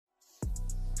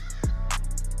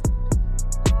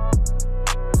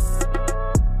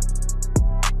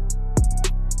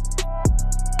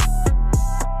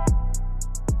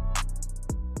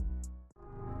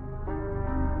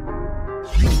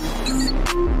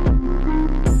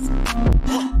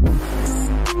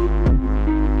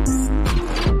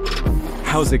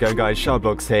How's it going, guys?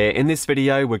 SharkBlox here. In this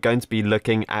video we're going to be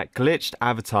looking at glitched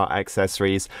avatar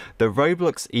accessories that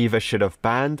Roblox either should have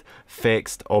banned,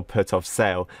 fixed or put off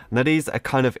sale. Now these are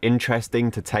kind of interesting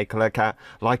to take a look at.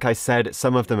 Like I said,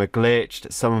 some of them are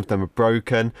glitched, some of them are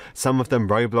broken, some of them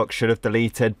Roblox should have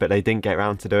deleted but they didn't get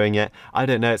around to doing it. I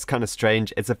don't know, it's kind of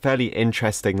strange. It's a fairly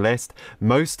interesting list.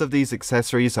 Most of these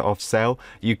accessories are off sale.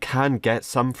 You can get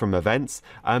some from events,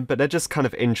 but they're just kind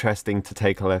of interesting to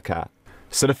take a look at.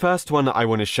 So the first one I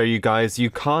want to show you guys, you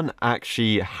can't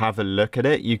actually have a look at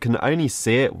it. You can only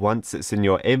see it once it's in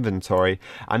your inventory.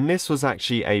 And this was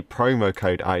actually a promo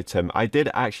code item. I did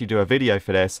actually do a video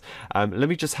for this. Let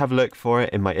me just have a look for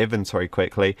it in my inventory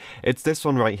quickly. It's this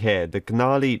one right here, the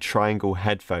Gnarly Triangle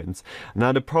headphones.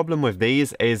 Now the problem with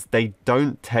these is they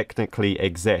don't technically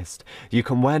exist. You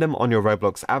can wear them on your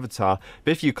Roblox avatar,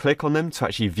 but if you click on them to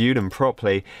actually view them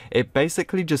properly, it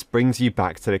basically just brings you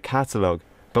back to the catalog.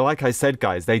 But like I said,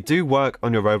 guys, they do work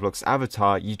on your Roblox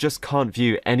avatar. You just can't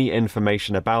view any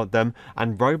information about them,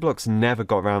 and Roblox never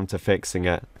got around to fixing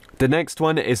it. The next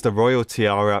one is the Royal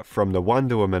Tiara from the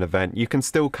Wonder Woman event. You can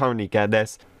still currently get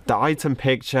this. The item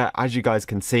picture, as you guys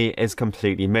can see, is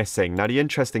completely missing. Now the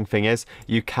interesting thing is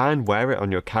you can wear it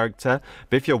on your character,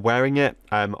 but if you're wearing it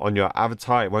on your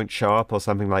avatar, it won't show up or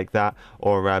something like that,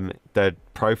 or the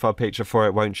profile picture for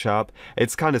it won't show up.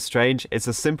 It's kind of strange. It's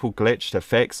a simple glitch to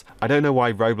fix. I don't know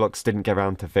why Roblox didn't get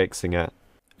around to fixing it.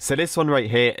 So this one right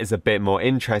here is a bit more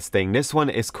interesting. This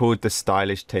one is called the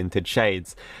Stylish Tinted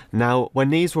Shades. Now, when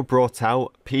these were brought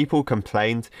out, people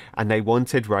complained and they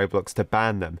wanted Roblox to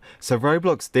ban them. So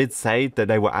Roblox did say that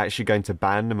they were actually going to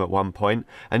ban them at one point.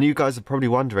 And you guys are probably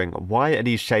wondering, why are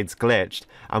these shades glitched?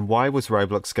 And why was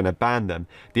Roblox going to ban them?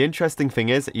 The interesting thing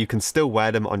is you can still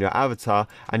wear them on your avatar,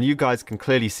 and you guys can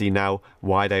clearly see now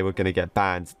why they were going to get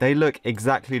banned. They look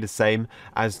exactly the same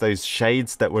as those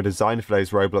shades that were designed for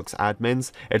those Roblox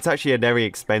admins. It's actually a very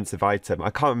expensive item. I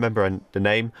can't remember the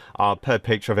name. I'll put a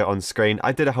picture of it on screen.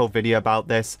 I did a whole video about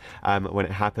this when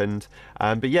it happened.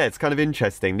 But yeah, it's kind of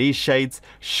interesting. These shades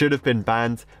should have been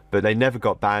banned, but they never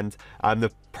got banned.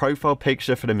 The profile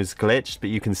picture for them is glitched, but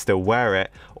you can still wear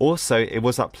it. Also, it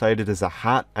was uploaded as a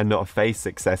hat and not a face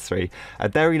accessory. A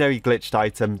very, very glitched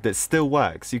item that still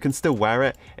works. You can still wear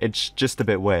it. It's just a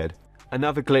bit weird.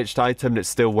 Another glitched item that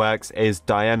still works is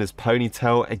Diana's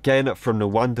ponytail, again from the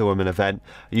Wonder Woman event.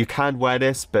 You can wear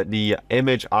this, but the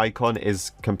image icon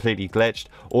is completely glitched.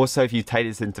 Also, if you take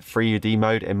this into 3D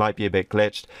mode, it might be a bit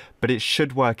glitched, but it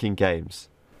should work in games.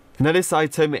 Now this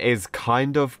item is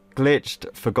kind of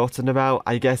glitched, forgotten about,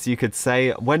 I guess you could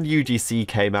say. When UGC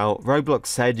came out, Roblox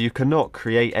said you cannot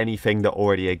create anything that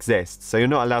already exists. So you're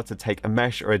not allowed to take a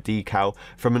mesh or a decal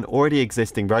from an already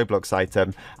existing Roblox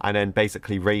item and then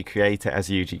basically recreate it as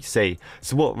UGC.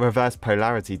 So what Reverse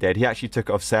Polarity did, he actually took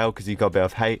it off sale because he got a bit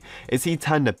of hate, is he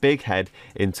turned the big head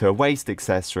into a waist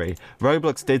accessory.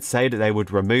 Roblox did say that they would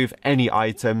remove any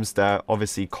items that are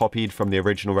obviously copied from the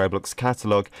original Roblox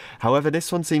catalog. However,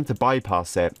 this one seemed to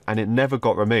bypass it and it never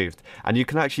got removed. And you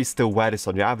can actually still wear this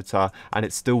on your avatar and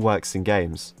it still works in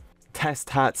games.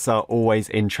 Test hats are always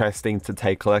interesting to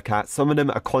take a look at. Some of them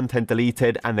are content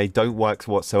deleted and they don't work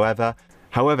whatsoever.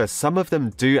 However, some of them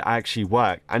do actually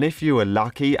work, and if you were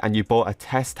lucky and you bought a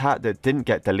test hat that didn't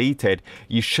get deleted,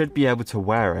 you should be able to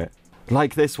wear it.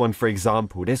 Like this one, for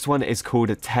example. This one is called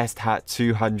a Test Hat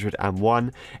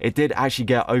 201. It did actually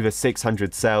get over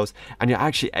 600 sales, and you're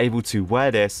actually able to wear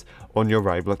this on your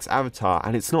Roblox avatar,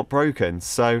 and it's not broken.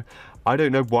 So I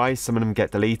don't know why some of them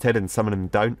get deleted and some of them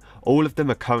don't. All of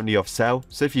them are currently off sale,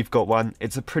 so if you've got one,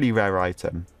 it's a pretty rare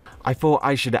item. I thought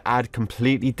I should add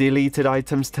completely deleted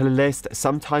items to the list.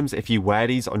 Sometimes if you wear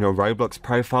these on your Roblox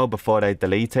profile before they're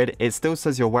deleted, it still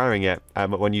says you're wearing it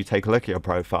when you take a look at your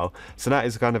profile. So that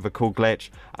is kind of a cool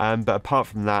glitch. But apart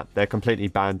from that, they're completely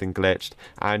banned and glitched.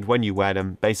 And when you wear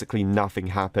them, basically nothing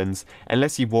happens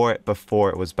unless you wore it before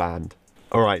it was banned.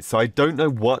 Alright, so I don't know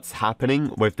what's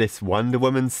happening with this Wonder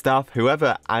Woman stuff.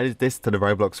 Whoever added this to the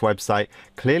Roblox website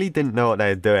clearly didn't know what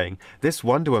they're doing. This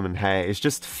Wonder Woman hair is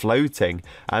just floating.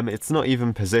 It's not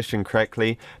even positioned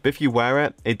correctly, but if you wear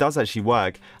it, it does actually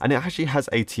work. And it actually has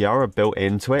a tiara built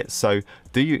into it, so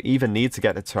do you even need to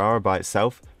get the tiara by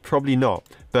itself? Probably not.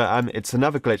 But it's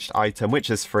another glitched item which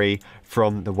is free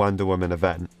from the Wonder Woman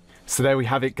event. So there we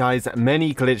have it, guys.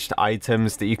 Many glitched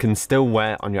items that you can still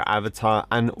wear on your avatar,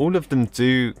 and all of them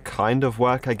do kind of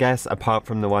work, I guess, apart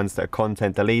from the ones that are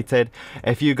content deleted.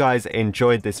 If you guys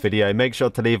enjoyed this video, make sure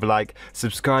to leave a like,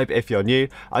 subscribe if you're new.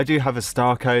 I do have a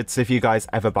star code, so if you guys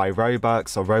ever buy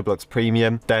Robux or Roblox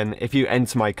Premium, then if you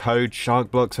enter my code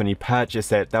SharkBlox when you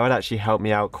purchase it, that would actually help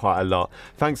me out quite a lot.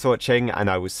 Thanks for watching, and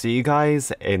I will see you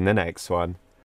guys in the next one.